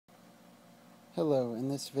Hello, in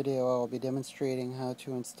this video I will be demonstrating how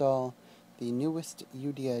to install the newest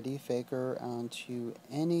UDID Faker onto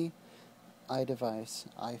any iDevice,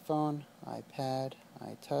 iPhone, iPad,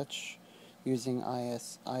 iTouch, using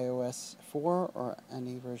iOS 4 or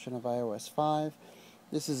any version of iOS 5.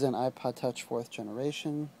 This is an iPod Touch 4th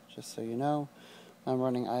generation, just so you know. I'm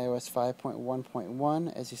running iOS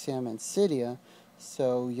 5.1.1. As you see, I'm in Cydia,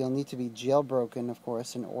 so you'll need to be jailbroken, of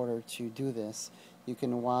course, in order to do this. You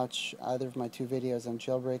can watch either of my two videos on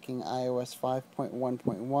jailbreaking iOS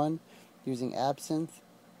 5.1.1 using Absinthe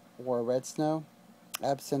or Red Snow.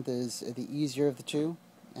 Absinthe is the easier of the two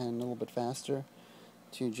and a little bit faster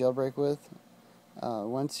to jailbreak with.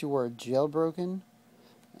 Once you are jailbroken,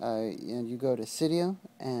 and you go to Cydia,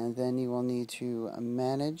 and then you will need to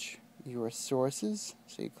manage your sources.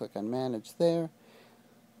 So you click on Manage there.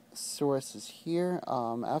 Sources here.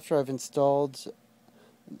 After I've installed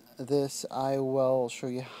this, I will show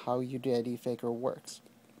you how UDID Faker works.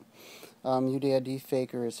 UDID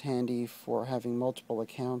Faker is handy for having multiple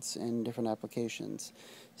accounts in different applications.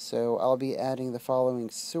 So I'll be adding the following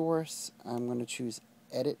source. I'm going to choose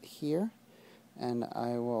Edit here, and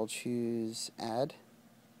I will choose Add.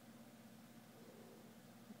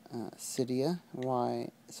 Cydia,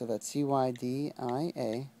 so that's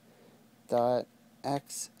CYDIA dot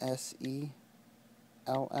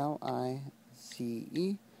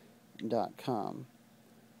XSELLIZE.com.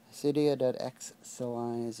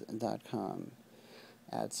 Cydia.xsellize.com.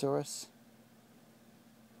 Add source.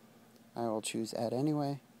 I will choose Add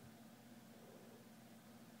anyway.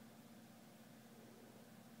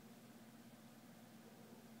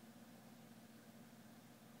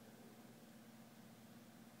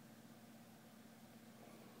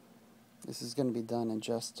 This is going to be done in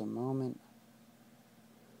just a moment.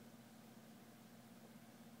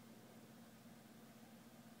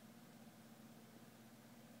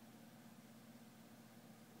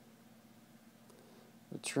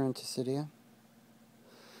 Return to Cydia.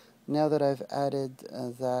 Now that I've added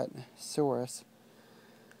that source,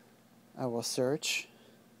 I will search.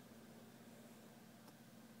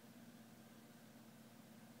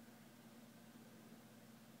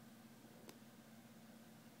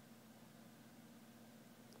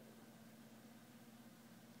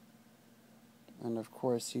 And of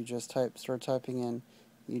course, you just start typing in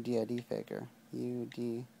UDID Faker.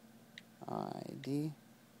 UDID.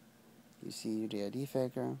 You see UDID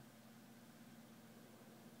Faker.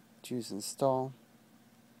 Choose Install.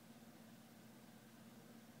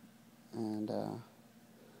 And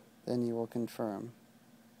then you will confirm.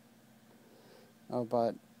 Oh,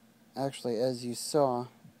 but actually, as you saw,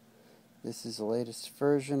 this is the latest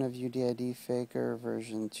version of UDID Faker,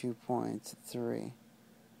 version 2.3.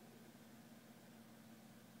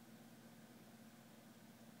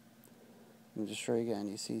 Let me just show you again.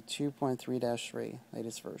 You see 2.3-3,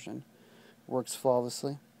 latest version. Works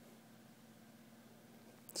flawlessly.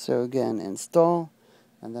 So again, install,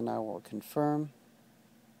 and then I will confirm.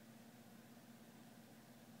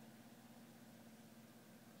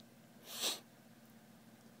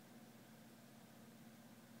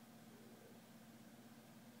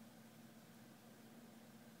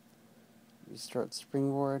 Restart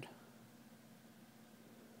Springboard.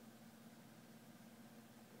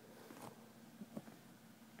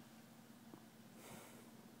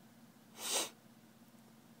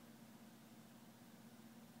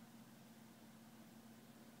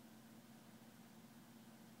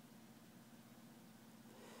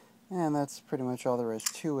 And that's pretty much all there is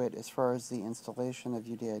to it as far as the installation of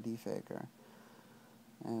UDID Faker.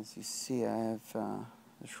 As you see, I have the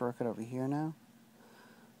shortcut over here now.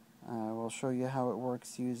 I will show you how it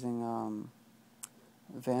works using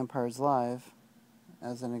Vampires Live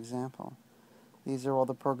as an example. These are all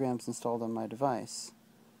the programs installed on my device.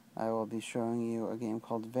 I will be showing you a game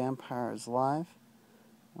called Vampires Live.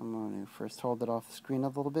 I'm going to first hold it off the screen a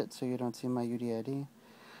little bit so you don't see my UDID.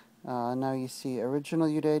 Now you see original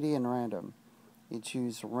UDID and random. You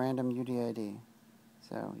choose random UDID.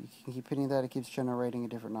 So you can keep hitting that, it keeps generating a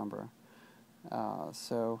different number.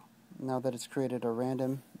 So now that it's created a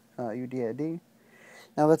random UDID,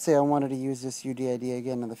 now let's say I wanted to use this UDID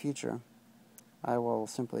again in the future. I will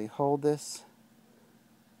simply hold this,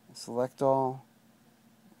 select all,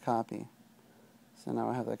 copy. So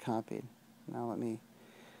now I have that copied. Now let me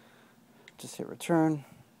just hit return,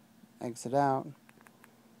 exit out,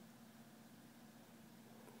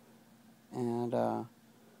 and I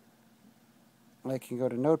can go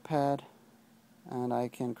to Notepad, and I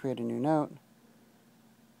can create a new note,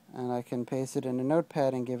 and I can paste it in a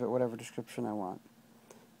Notepad and give it whatever description I want.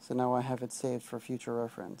 So now I have it saved for future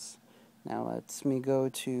reference. Now let's me go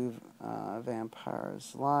to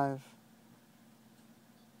Vampires Live.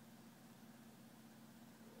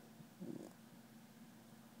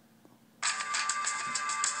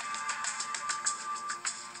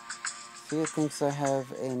 See, it thinks I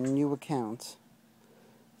have a new account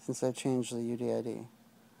since I changed the UDID.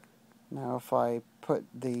 Now if I put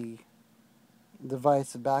the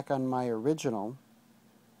device back on my original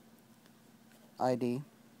ID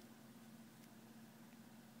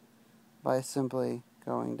by simply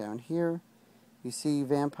going down here, you see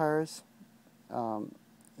vampires.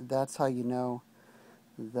 That's how you know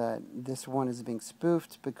that this one is being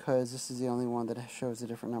spoofed, because this is the only one that shows a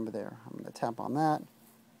different number there. I'm going to tap on that,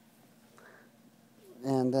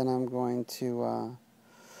 and then I'm going to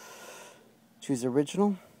choose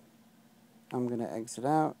original. I'm going to exit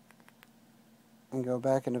out and go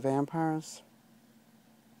back into vampires.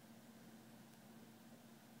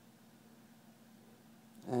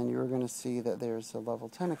 And you're going to see that there's a level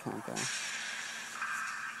 10 account there.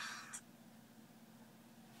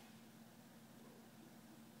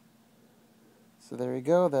 So there you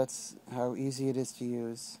go. That's how easy it is to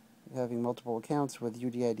use, having multiple accounts with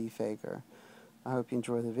UDID Faker. I hope you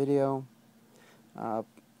enjoy the video,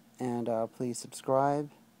 and please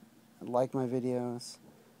subscribe, like my videos,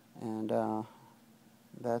 and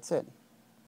that's it.